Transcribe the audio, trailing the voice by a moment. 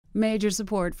Major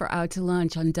support for Out to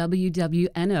Lunch on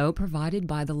WWNO provided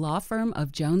by the law firm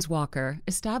of Jones Walker,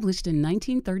 established in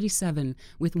 1937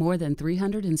 with more than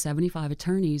 375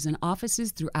 attorneys and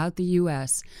offices throughout the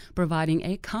U.S., providing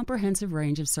a comprehensive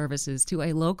range of services to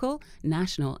a local,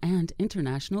 national, and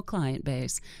international client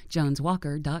base.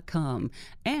 JonesWalker.com.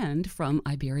 And from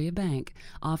Iberia Bank,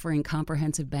 offering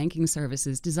comprehensive banking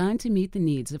services designed to meet the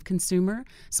needs of consumer,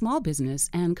 small business,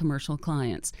 and commercial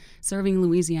clients, serving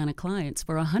Louisiana clients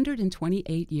for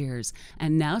 128 years,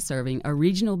 and now serving a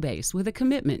regional base with a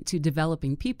commitment to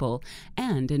developing people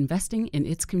and investing in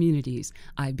its communities.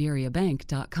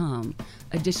 IberiaBank.com.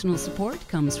 Additional support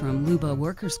comes from Luba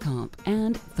Workers' Comp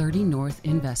and 30 North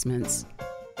Investments.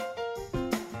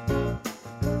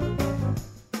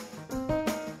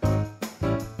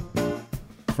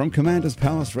 From Commander's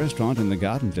Palace Restaurant in the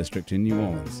Garden District in New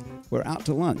Orleans, we're Out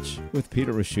to Lunch with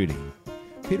Peter Ricchiuti.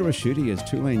 Peter Ricchiuti is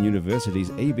Tulane University's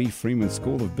A.B. Freeman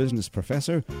School of Business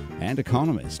professor and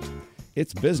economist.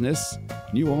 It's business,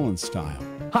 New Orleans style.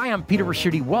 Hi, I'm Peter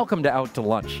Ricchiuti. Welcome to Out to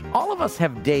Lunch. All of us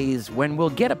have days when we'll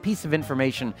get a piece of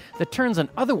information that turns an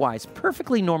otherwise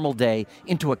perfectly normal day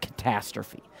into a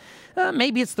catastrophe.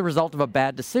 Maybe it's the result of a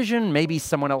bad decision, maybe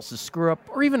someone else's screw-up,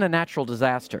 or even a natural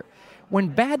disaster. When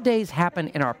bad days happen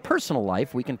in our personal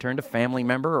life, we can turn to a family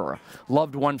member or a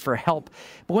loved one for help.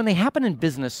 But when they happen in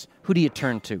business, who do you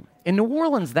turn to? In New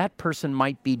Orleans, that person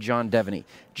might be John Devaney.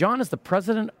 John is the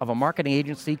president of a marketing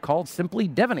agency called Simply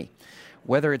Devaney.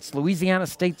 Whether it's Louisiana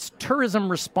State's tourism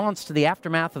response to the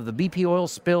aftermath of the BP oil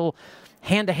spill,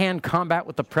 hand-to-hand combat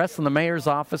with the press and the mayor's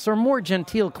office, or more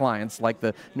genteel clients like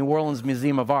the New Orleans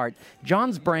Museum of Art,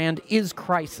 John's brand is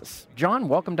Crisis. John,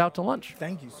 welcome to Out to Lunch.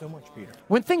 Thank you so much, Peter.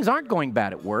 When things aren't going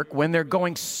bad at work, when they're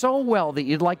going so well that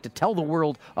you'd like to tell the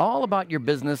world all about your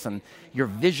business and your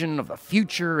vision of the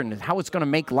future and how it's going to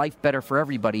make life better for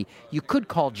everybody, you could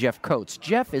call Jeff Coates.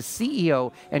 Jeff is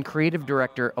CEO and creative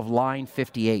director of Line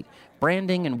 58,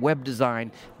 branding and web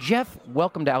design. Jeff,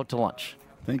 welcome to Out to Lunch.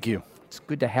 Thank you. It's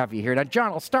good to have you here. Now,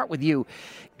 John, I'll start with you.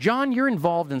 John, you're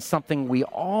involved in something we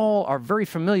all are very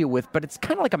familiar with, but it's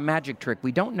kind of like a magic trick.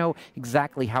 We don't know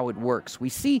exactly how it works. We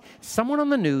see someone on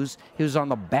the news who's on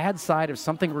the bad side of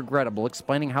something regrettable,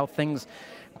 explaining how things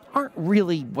aren't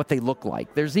really what they look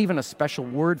like. There's even a special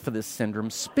word for this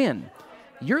syndrome, spin.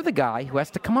 You're the guy who has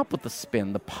to come up with the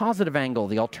spin, the positive angle,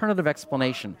 the alternative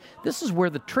explanation. This is where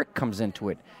the trick comes into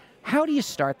it. How do you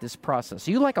start this process?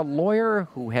 Are you like a lawyer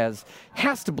who has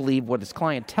to believe what his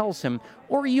client tells him,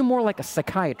 or are you more like a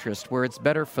psychiatrist where it's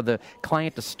better for the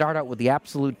client to start out with the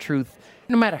absolute truth,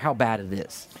 no matter how bad it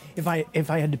is? If I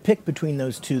had to pick between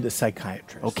those two, the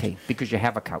psychiatrist. Okay, because you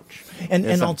have a couch.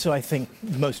 And also I think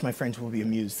most of my friends will be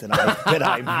amused that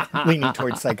I'm leaning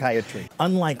towards psychiatry.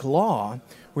 Unlike law,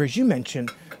 where as you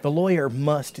mentioned, the lawyer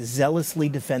must zealously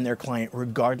defend their client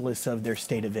regardless of their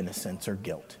state of innocence or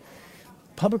guilt.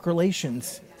 Public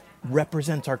relations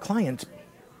represents our clients,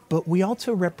 but we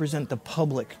also represent the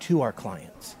public to our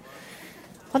clients.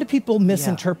 A lot of people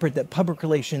misinterpret that public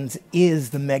relations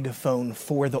is the megaphone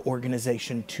for the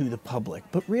organization to the public,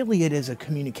 but really it is a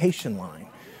communication line.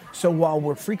 So while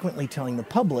we're frequently telling the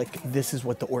public this is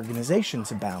what the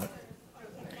organization's about,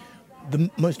 the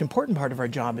most important part of our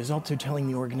job is also telling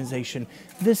the organization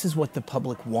this is what the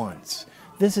public wants.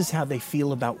 This is how they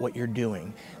feel about what you're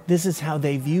doing. This is how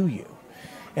they view you.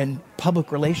 And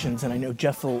public relations, and I know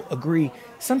Jeff will agree,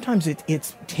 sometimes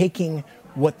it's taking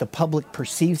what the public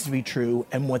perceives to be true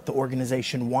and what the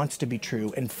organization wants to be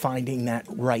true and finding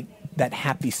that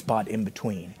happy spot in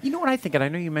between. You know what I think, and I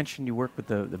know you mentioned you work with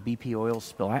the BP oil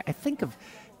spill. I think of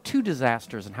two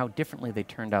disasters and how differently they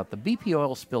turned out. The BP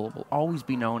oil spill will always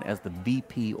be known as the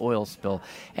BP oil spill,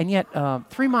 and yet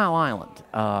 3 Mile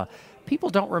Island, people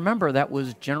don't remember that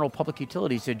was General Public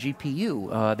Utilities, a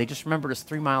GPU. They just remember it as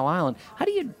 3 Mile Island. How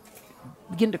do you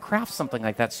begin to craft something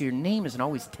like that so your name isn't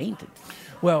always tainted?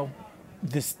 Well,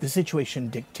 the situation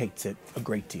dictates it a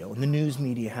great deal, and the news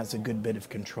media has a good bit of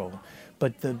control.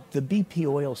 But the BP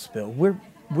oil spill,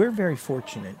 we're very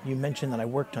fortunate. You mentioned that I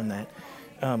worked on that.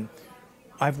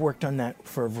 I've worked on that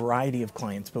for a variety of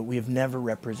clients, but we have never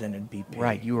represented BP.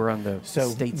 Right, you were on the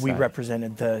state side. We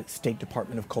represented the State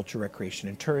Department of Culture, Recreation,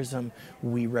 and Tourism.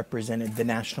 We represented the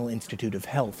National Institute of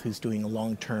Health, who's doing a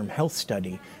long-term health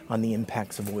study on the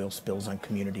impacts of oil spills on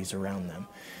communities around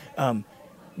them.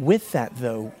 With that,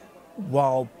 though,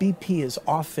 while BP is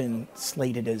often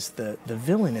slated as the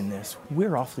villain in this,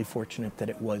 we're awfully fortunate that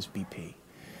it was BP.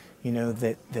 You know,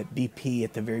 that BP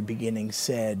at the very beginning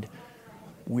said,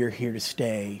 we're here to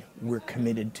stay, we're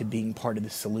committed to being part of the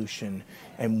solution,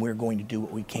 and we're going to do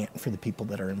what we can for the people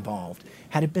that are involved.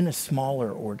 Had it been a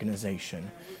smaller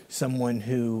organization, someone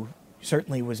who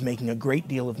certainly was making a great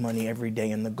deal of money every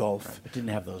day in the Gulf. But didn't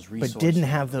have those resources. But didn't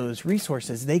have those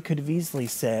resources. They could have easily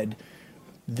said,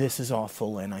 this is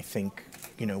awful, and I think,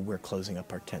 we're closing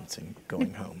up our tents and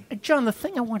going home. John, the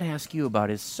thing I want to ask you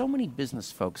about is so many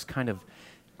business folks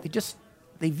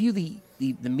they view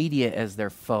the media as their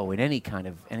foe in any kind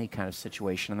of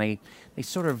situation, and they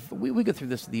sort of we go through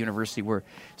this at the university where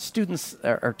students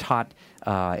are taught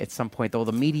at some point, though,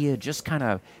 the media just kind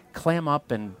of clam up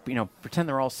and pretend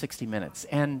they're all 60 Minutes,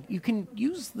 and you can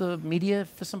use the media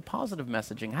for some positive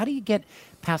messaging. How do you get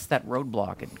past that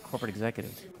roadblock in corporate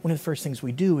executives? One of the first things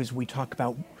we do is we talk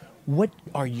about what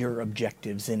are your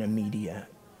objectives in a media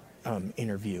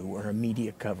interview or a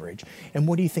media coverage, and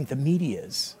what do you think the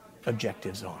media's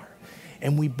objectives are?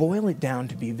 And we boil it down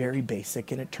to be very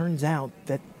basic, and it turns out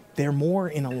that they're more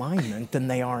in alignment than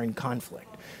they are in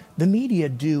conflict. The media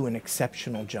do an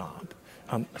exceptional job,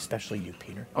 especially you,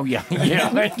 Peter. Oh, yeah.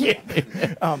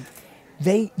 Yeah.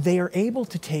 They are able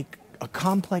to take a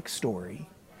complex story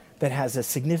that has a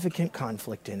significant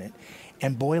conflict in it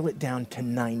and boil it down to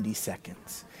 90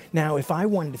 seconds. Now, if I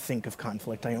wanted to think of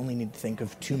conflict, I only need to think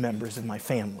of 2 members of my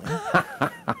family.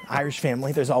 Irish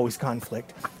family, there's always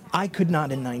conflict. I could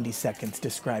not in 90 seconds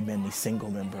describe any single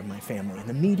member of my family. And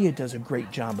the media does a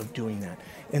great job of doing that.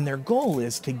 And their goal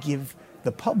is to give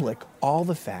the public all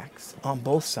the facts on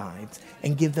both sides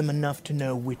and give them enough to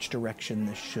know which direction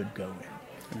this should go in.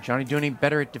 And Johnny, do any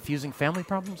better at diffusing family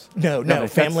problems? No,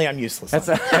 family I'm useless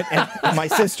on. And my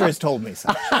sister has told me so.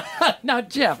 Now,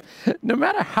 Jeff, no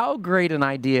matter how great an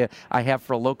idea I have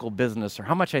for a local business or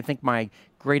how much I think my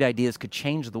great ideas could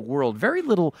change the world, very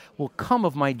little will come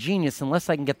of my genius unless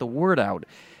I can get the word out.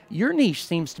 Your niche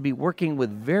seems to be working with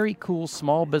very cool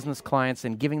small business clients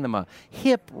and giving them a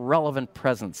hip, relevant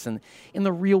presence in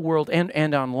the real world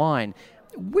and online.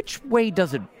 Which way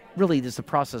does the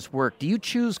process work? Do you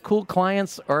choose cool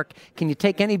clients, or can you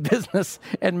take any business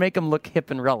and make them look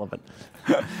hip and relevant?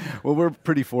 Well, we're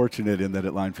pretty fortunate in that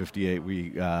at Line 58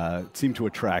 we seem to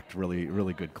attract really,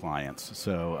 really good clients.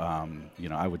 So,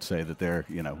 I would say that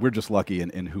we're just lucky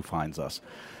in who finds us.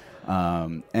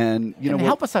 And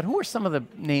help us out. Who are some of the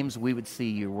names we would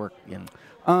see your work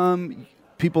in?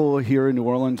 People here in New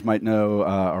Orleans might know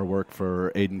our work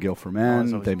for Aiden Gill for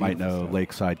Men. They might know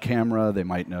Lakeside Camera. They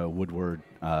might know Woodward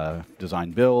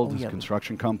Design Build, his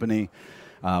construction company.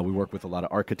 We work with a lot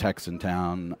of architects in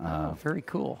town. Very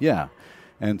cool. Yeah.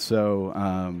 And so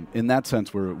in that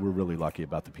sense, we're really lucky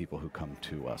about the people who come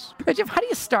to us. Jeff, how do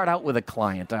you start out with a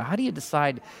client? How do you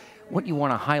decide what you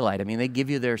want to highlight? I mean, they give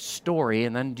you their story,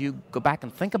 and then do you go back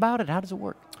and think about it? How does it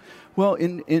work? Well,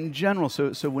 in general,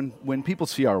 so when people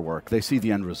see our work, they see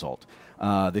the end result.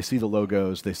 They see the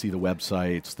logos, they see the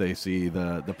websites, they see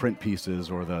the print pieces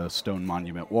or the stone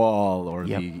monument wall or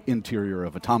the interior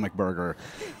of Atomic Burger,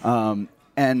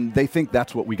 and they think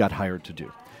that's what we got hired to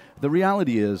do. The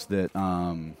reality is that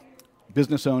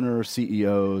business owners,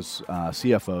 CEOs,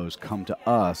 CFOs come to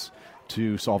us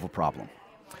to solve a problem.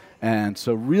 And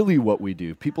so really what we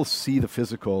do, people see the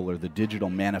physical or the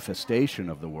digital manifestation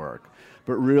of the work,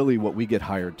 but really what we get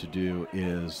hired to do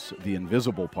is the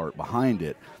invisible part behind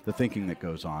it, the thinking that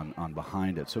goes on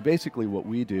behind it. So basically what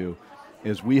we do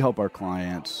is we help our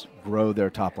clients grow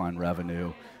their top-line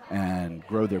revenue and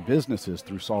grow their businesses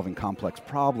through solving complex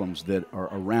problems that are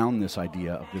around this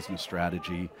idea of business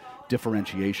strategy,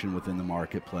 differentiation within the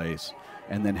marketplace,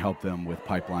 and then help them with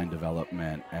pipeline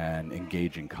development and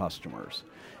engaging customers.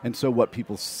 And so what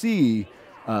people see,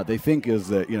 they think is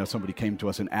that somebody came to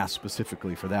us and asked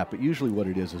specifically for that, but usually what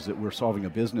it is that we're solving a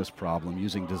business problem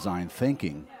using design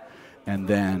thinking, and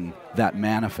then that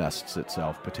manifests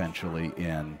itself potentially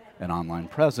in an online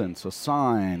presence, a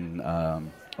sign, a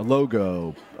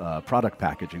logo, product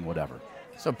packaging, whatever.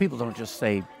 So people don't just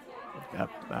say,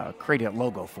 create a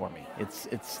logo for me.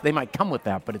 It's they might come with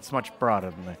that, but it's much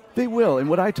broader than that. They will, and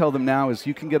what I tell them now is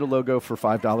you can get a logo for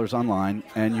 $5 online,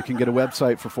 and you can get a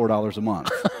website for $4 a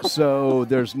month. So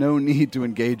there's no need to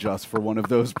engage us for one of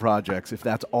those projects if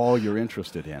that's all you're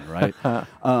interested in, right?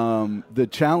 The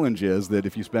challenge is that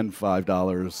if you spend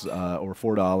 $5 or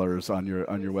 $4 on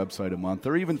your website a month,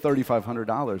 or even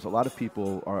 $3,500, a lot of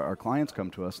people, our clients come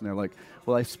to us and they're like,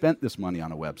 well, I spent this money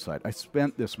on a website. I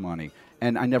spent this money,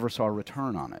 and I never saw a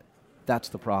return on it. That's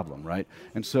the problem, right?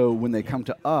 And so when they come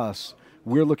to us,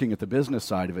 we're looking at the business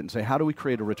side of it and say, how do we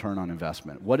create a return on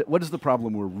investment? What is the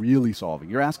problem we're really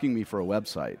solving? You're asking me for a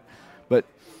website, but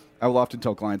I will often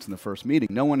tell clients in the first meeting,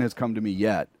 no one has come to me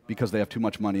yet because they have too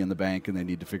much money in the bank and they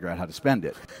need to figure out how to spend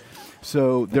it.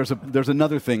 So there's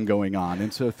another thing going on.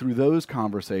 And so through those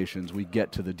conversations, we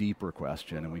get to the deeper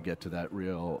question and we get to that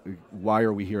real, why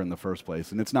are we here in the first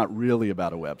place? And it's not really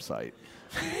about a website.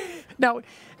 Now,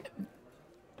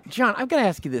 John, I've got to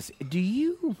ask you this. Do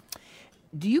you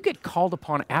get called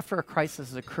upon after a crisis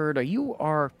has occurred, or you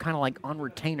are kind of like on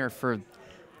retainer for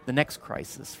the next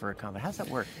crisis for a company? How does that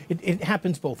work? It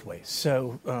happens both ways.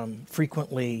 So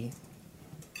frequently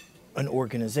an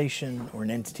organization or an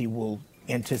entity will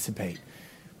anticipate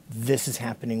this is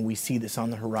happening, we see this on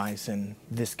the horizon,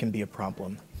 this can be a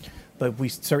problem. But we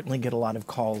certainly get a lot of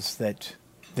calls that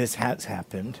this has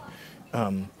happened.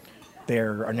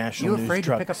 There are national news trucks. You afraid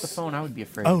to pick up the phone? I would be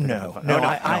afraid. Oh, to pick no. up the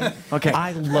phone. No, Okay.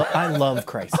 I love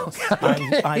crisis.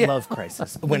 I love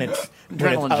crisis when it's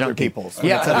Adrenaline other junkie. people's.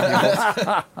 When it's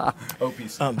other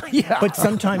people's. Yeah. But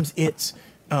sometimes it's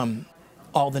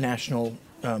all the national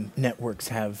networks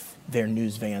have their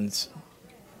news vans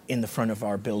in the front of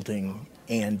our building,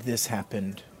 and this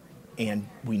happened, and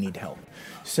we need help.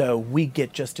 So we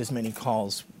get just as many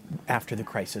calls after the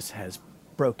crisis has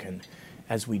broken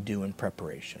as we do in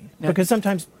preparation. Now, because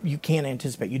sometimes you can't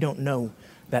anticipate. You don't know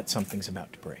that something's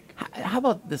about to break. How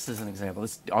about this as an example?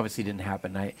 This obviously didn't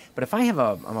happen. But if I'm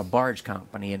a barge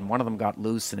company and one of them got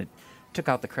loose and it took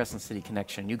out the Crescent City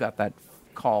connection, you got that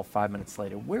call 5 minutes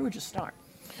later, where would you start?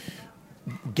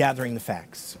 Gathering the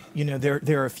facts. You know,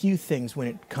 there are a few things when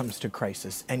it comes to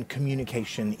crisis, and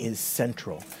communication is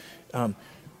central.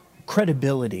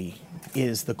 Credibility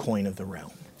is the coin of the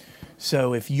realm.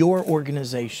 So if your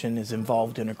organization is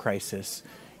involved in a crisis,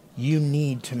 you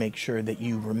need to make sure that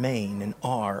you remain and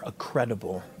are a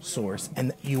credible source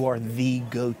and that you are the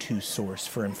go-to source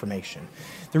for information.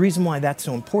 The reason why that's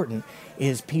so important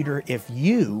is, Peter, if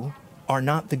you are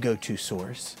not the go-to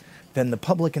source, then the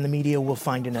public and the media will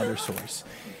find another source.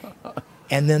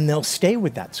 And then they'll stay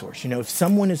with that source. You know, if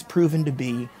someone is proven to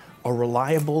be a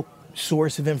reliable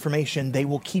source of information, they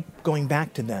will keep going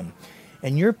back to them.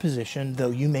 And your position,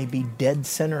 though you may be dead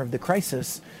center of the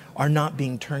crisis, are not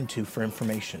being turned to for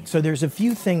information. So there's a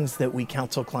few things that we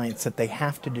counsel clients that they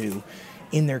have to do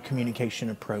in their communication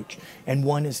approach. And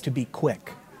one is to be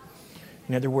quick.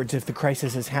 In other words, if the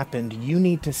crisis has happened, you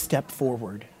need to step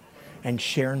forward and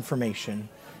share information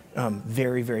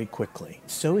very, very quickly.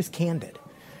 So is candid.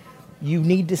 You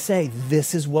need to say,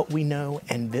 this is what we know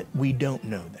and that we don't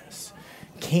know this.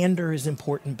 Candor is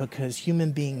important because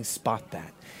human beings spot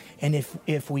that. And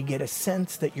if we get a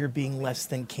sense that you're being less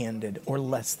than candid or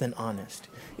less than honest,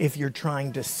 if you're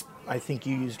trying to, I think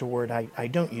you used a word I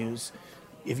don't use,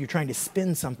 if you're trying to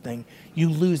spin something, you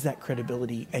lose that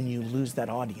credibility and you lose that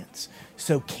audience.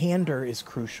 So candor is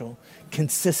crucial.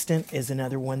 Consistent is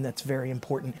another one that's very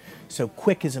important. So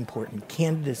quick is important.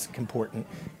 Candid is important.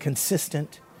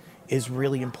 Consistent is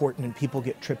really important, and people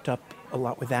get tripped up a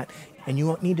lot with that. And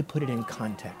you need to put it in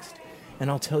context.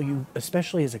 And I'll tell you,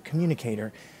 especially as a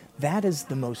communicator, that is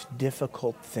the most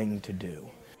difficult thing to do.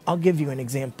 I'll give you an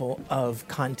example of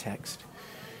context.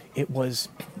 It was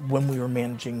when we were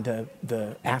managing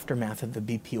the aftermath of the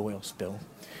BP oil spill,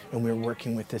 and we were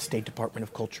working with the State Department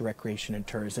of Culture, Recreation, and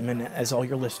Tourism. And as all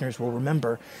your listeners will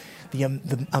remember, the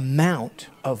amount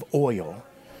of oil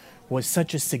was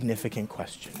such a significant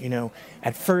question. You know,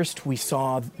 at first we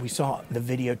saw the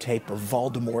videotape of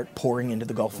Voldemort pouring into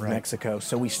the Gulf of Mexico,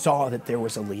 so we saw that there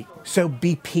was a leak. So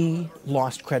BP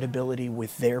lost credibility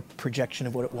with their projection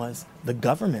of what it was. The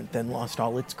government then lost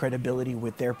all its credibility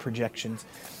with their projections.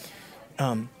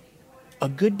 A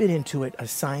good bit into it, a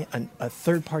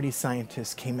third-party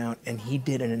scientist came out and he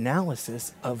did an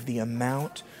analysis of the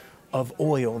amount of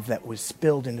oil that was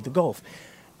spilled into the Gulf.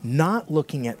 Not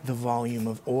looking at the volume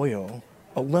of oil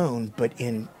alone, but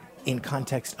in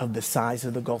context of the size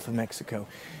of the Gulf of Mexico.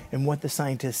 And what the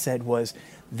scientist said was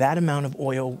that amount of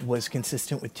oil was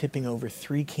consistent with tipping over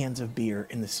 3 cans of beer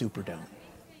in the Superdome.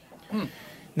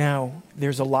 Now,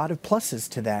 there's a lot of pluses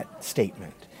to that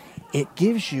statement. It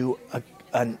gives you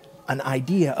an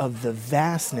idea of the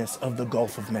vastness of the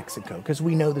Gulf of Mexico, because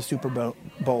we know the Super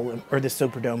Bowl or the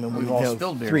Superdome, and we know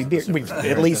 3 beers,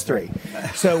 at least 3.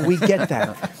 So we get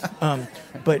that.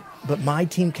 But my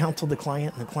team counseled the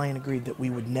client, and the client agreed that we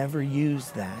would never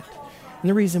use that. And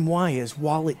the reason why is,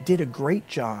 while it did a great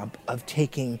job of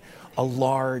taking a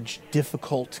large,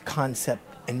 difficult concept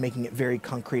and making it very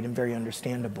concrete and very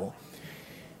understandable,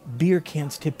 beer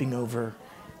cans tipping over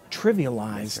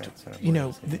trivialized.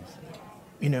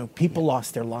 People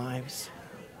lost their lives.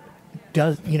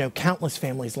 Countless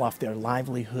families lost their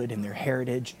livelihood and their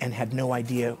heritage and had no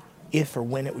idea if or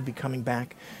when it would be coming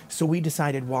back. So we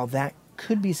decided, while that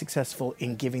could be successful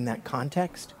in giving that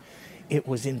context, it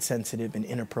was insensitive and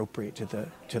inappropriate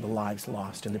to the lives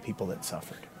lost and the people that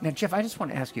suffered. Now, Jeff, I just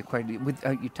want to ask you a question.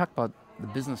 You talk about the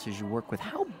businesses you work with.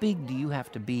 How big do you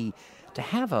have to be to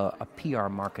have a PR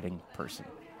marketing person?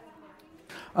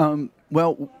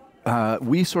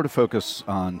 We sort of focus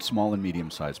on small and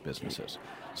medium-sized businesses.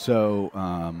 So,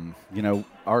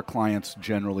 our clients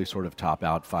generally sort of top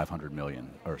out 500 million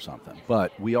or something.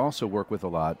 But we also work with a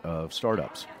lot of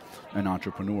startups and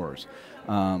entrepreneurs.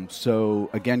 So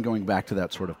again, going back to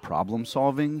that sort of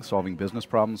solving business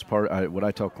problems, what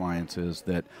I tell clients is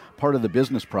that part of the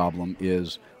business problem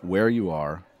is where you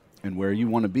are and where you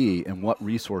want to be and what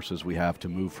resources we have to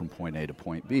move from point A to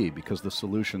point B, because the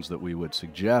solutions that we would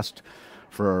suggest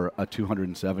for a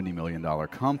 $270 million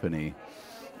company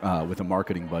with a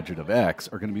marketing budget of X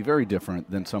are going to be very different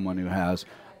than someone who has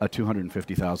a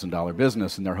 $250,000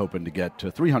 business and they're hoping to get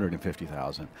to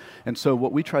 $350,000. And so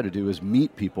what we try to do is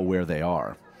meet people where they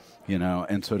are,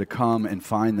 and so to come and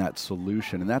find that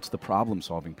solution. And that's the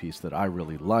problem-solving piece that I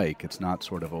really like. It's not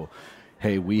sort of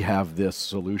hey, we have this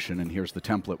solution and here's the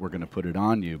template, we're going to put it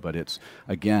on you. But it's,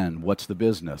 again, what's the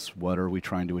business? What are we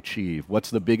trying to achieve?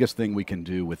 What's the biggest thing we can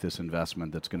do with this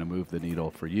investment that's going to move the needle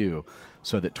for you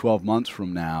so that 12 months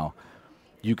from now,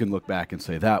 you can look back and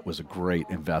say, that was a great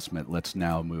investment. Let's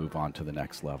now move on to the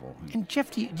next level. And Jeff,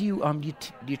 do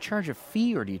you charge a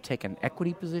fee, or do you take an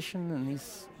equity position in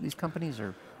these companies,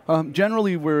 or?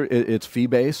 Generally, it's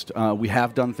fee-based. We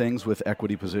have done things with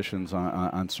equity positions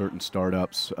on certain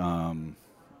startups.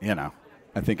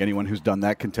 I think anyone who's done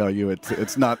that can tell you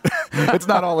it's not it's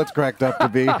not all it's cracked up to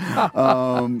be.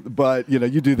 But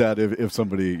you do that if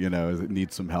somebody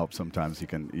needs some help. Sometimes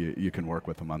you can work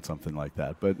with them on something like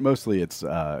that. But mostly it's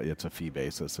a fee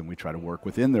basis, and we try to work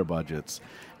within their budgets,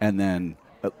 and then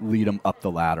lead them up the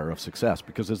ladder of success,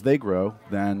 because as they grow,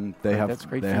 then they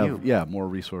have more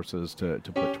resources to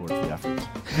put towards the efforts.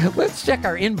 Let's check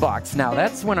our inbox now.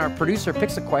 That's when our producer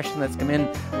picks a question that's come in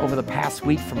over the past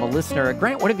week from a listener.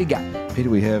 Grant, what have you got?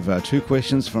 Peter, we have 2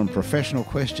 questions from professional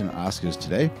question askers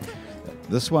today.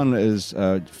 This one is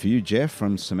for you, Jeff,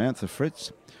 from Samantha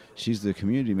Fritz. She's the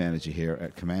community manager here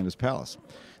at Commander's Palace.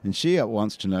 And she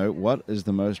wants to know, what is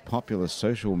the most popular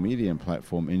social media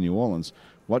platform in New Orleans?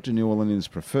 What do New Orleanians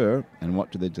prefer, and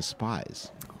what do they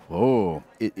despise? Oh,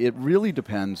 it really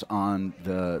depends on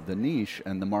the niche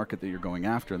and the market that you're going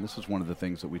after. And this is one of the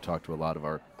things that we talk to a lot of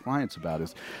our clients about,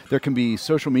 is there can be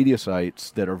social media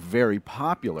sites that are very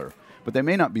popular, but they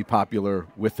may not be popular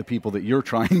with the people that you're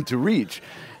trying to reach.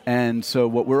 And so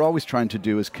what we're always trying to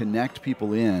do is connect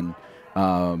people in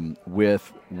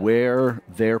with where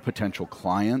their potential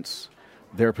clients,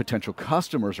 their potential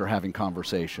customers are having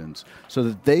conversations, so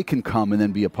that they can come and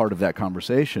then be a part of that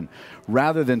conversation,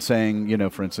 rather than saying,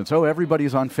 for instance,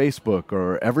 everybody's on Facebook,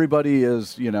 or everybody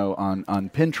is, on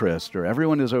Pinterest, or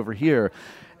everyone is over here.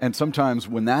 And sometimes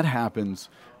when that happens,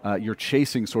 you're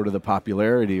chasing sort of the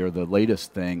popularity or the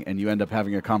latest thing, and you end up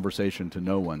having a conversation to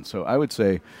no one. So I would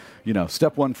say,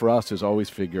 step one for us is always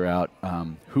figure out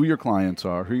who your clients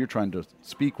are, who you're trying to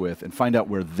speak with, and find out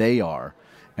where they are,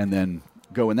 and then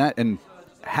go in that. And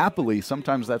happily,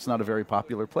 sometimes that's not a very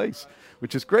popular place,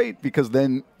 which is great, because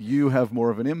then you have more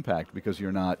of an impact, because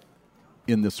you're not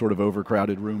in this sort of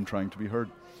overcrowded room trying to be heard.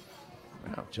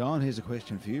 John, here's a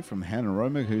question for you from Hannah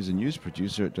Romer, who's a news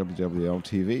producer at WWL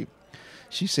TV.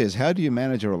 She says, how do you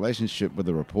manage a relationship with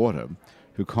a reporter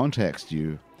who contacts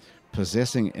you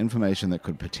possessing information that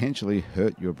could potentially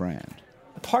hurt your brand?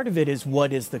 Part of it is,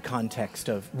 what is the context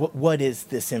of what is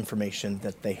this information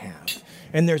that they have?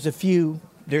 And there's a few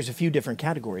different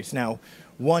categories. Now,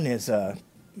 one is, oh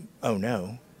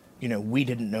no, we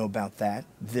didn't know about that.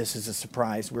 This is a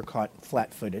surprise. We're caught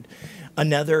flat-footed.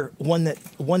 Another one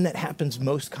that happens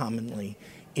most commonly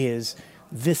is,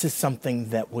 this is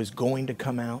something that was going to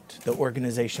come out. The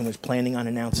organization was planning on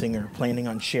announcing or planning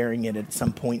on sharing it at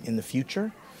some point in the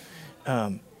future.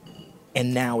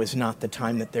 And now is not the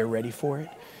time that they're ready for it.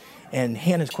 And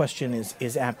Hannah's question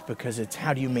is apt, because it's,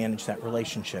 how do you manage that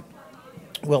relationship?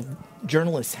 Well,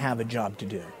 journalists have a job to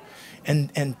do.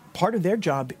 And part of their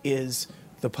job is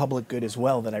the public good as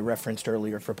well, that I referenced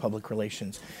earlier for public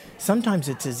relations. Sometimes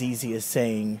it's as easy as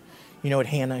saying, you know what,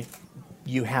 Hannah,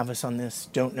 you have us on this.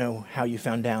 Don't know how you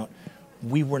found out.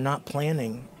 We were not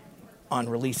planning on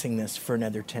releasing this for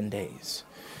another 10 days.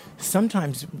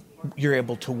 Sometimes you're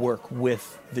able to work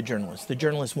with the journalist. The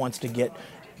journalist wants to get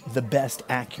the best,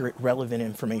 accurate, relevant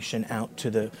information out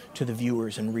to the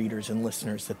viewers and readers and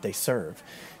listeners that they serve.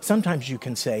 Sometimes you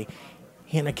can say,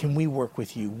 Hannah, can we work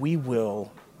with you? We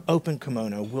will open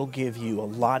kimono. We'll give you a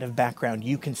lot of background.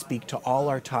 You can speak to all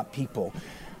our top people.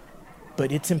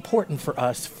 But it's important for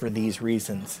us for these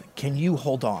reasons. Can you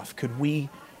hold off? Could we,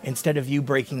 instead of you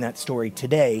breaking that story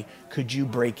today, could you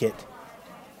break it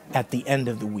at the end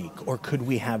of the week? Or could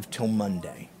we have till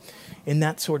Monday? In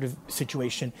that sort of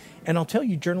situation. And I'll tell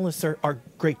you, journalists are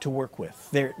great to work with.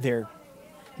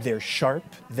 They're sharp.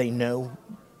 They know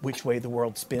which way the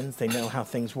world spins. They know how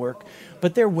things work.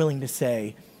 But they're willing to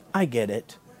say, I get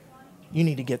it. You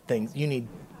need to get things, you need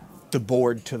the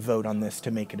board to vote on this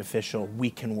to make it official. We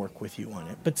can work with you on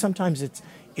it. But sometimes it's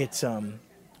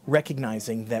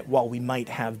recognizing that while we might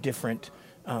have different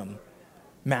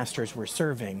masters we're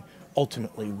serving,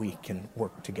 ultimately we can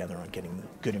work together on getting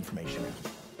good information out.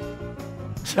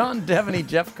 John Devaney,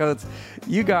 Jeff Coates,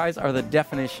 you guys are the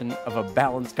definition of a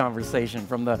balanced conversation.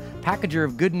 From the packager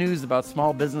of good news about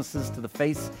small businesses to the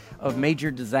face of major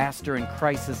disaster and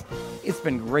crisis, it's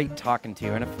been great talking to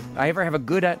you. And if I ever have a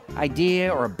good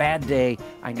idea or a bad day,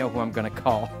 I know who I'm going to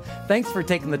call. Thanks for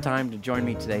taking the time to join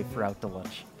me today for Out to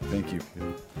Lunch. Thank you.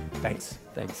 Thanks.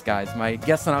 Thanks, guys. My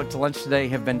guests on Out to Lunch today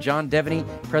have been John Devaney,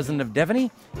 president of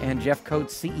Devaney, and Jeff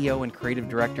Coates, CEO and creative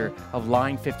director of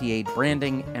Line 58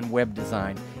 Branding and Web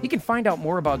Design. You can find out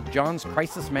more about John's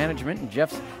crisis management and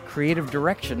Jeff's creative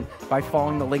direction by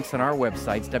following the links on our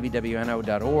websites,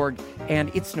 wwno.org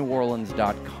and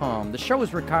itsneworleans.com. The show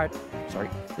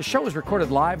is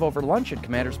recorded live over lunch at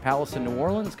Commander's Palace in New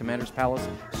Orleans. Commander's Palace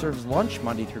serves lunch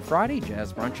Monday through Friday,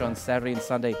 jazz brunch on Saturday and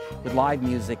Sunday with live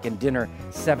music, and dinner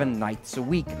 7 nights a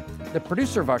week. The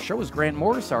producer of our show is Grant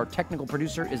Morris. Our technical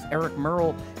producer is Eric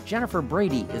Merle. Jennifer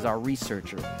Brady is our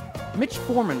researcher. Mitch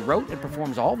Foreman wrote and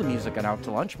performs all the music on Out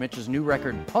to Lunch. Mitch's new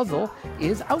record, Puzzle,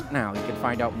 is out now. You can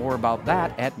find out more about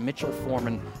that at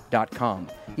mitchellforeman.com.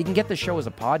 You can get the show as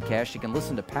a podcast, you can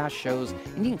listen to past shows,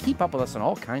 and you can keep up with us on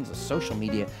all kinds of social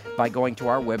media by going to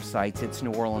our websites,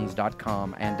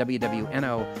 itsneworleans.com and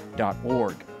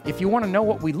wwno.org. If you want to know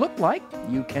what we look like,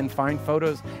 you can find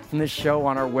photos from this show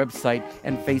on our website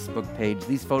and Facebook page.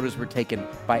 These photos were taken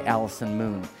by Allison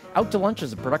Moon. Out to Lunch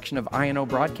is a production of INO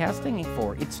Broadcasting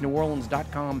for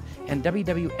itsneworleans.com and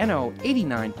WWNO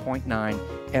 89.9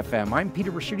 FM. I'm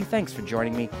Peter Raschuti. Thanks for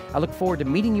joining me. I look forward to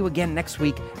meeting you again next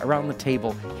week around the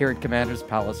table here at Commander's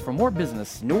Palace for more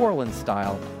business, New Orleans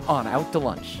style, on Out to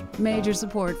Lunch. Major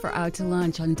support for Out to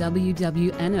Lunch on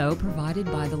WWNO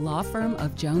provided by the law firm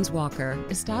of Jones Walker,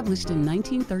 established in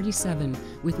 1937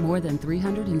 with more than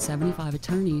 375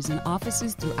 attorneys and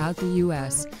offices throughout the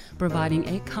U.S., providing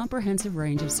a comprehensive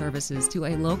range of services to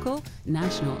a local,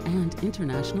 national, and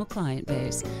international client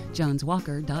base.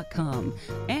 JonesWalker.com.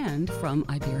 And from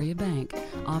Iberia Bank,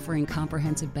 offering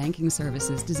comprehensive banking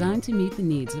services designed to meet the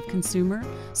needs of consumer,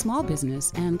 small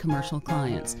business, and commercial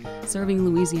clients, serving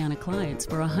Louisiana clients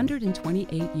for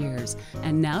 128 years,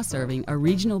 and now serving a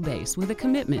regional base with a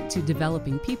commitment to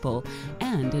developing people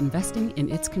and investing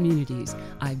in its communities.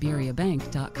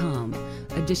 IberiaBank.com.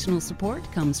 Additional support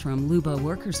comes from Luba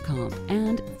Workers' Comp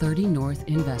and 30 North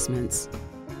Investments.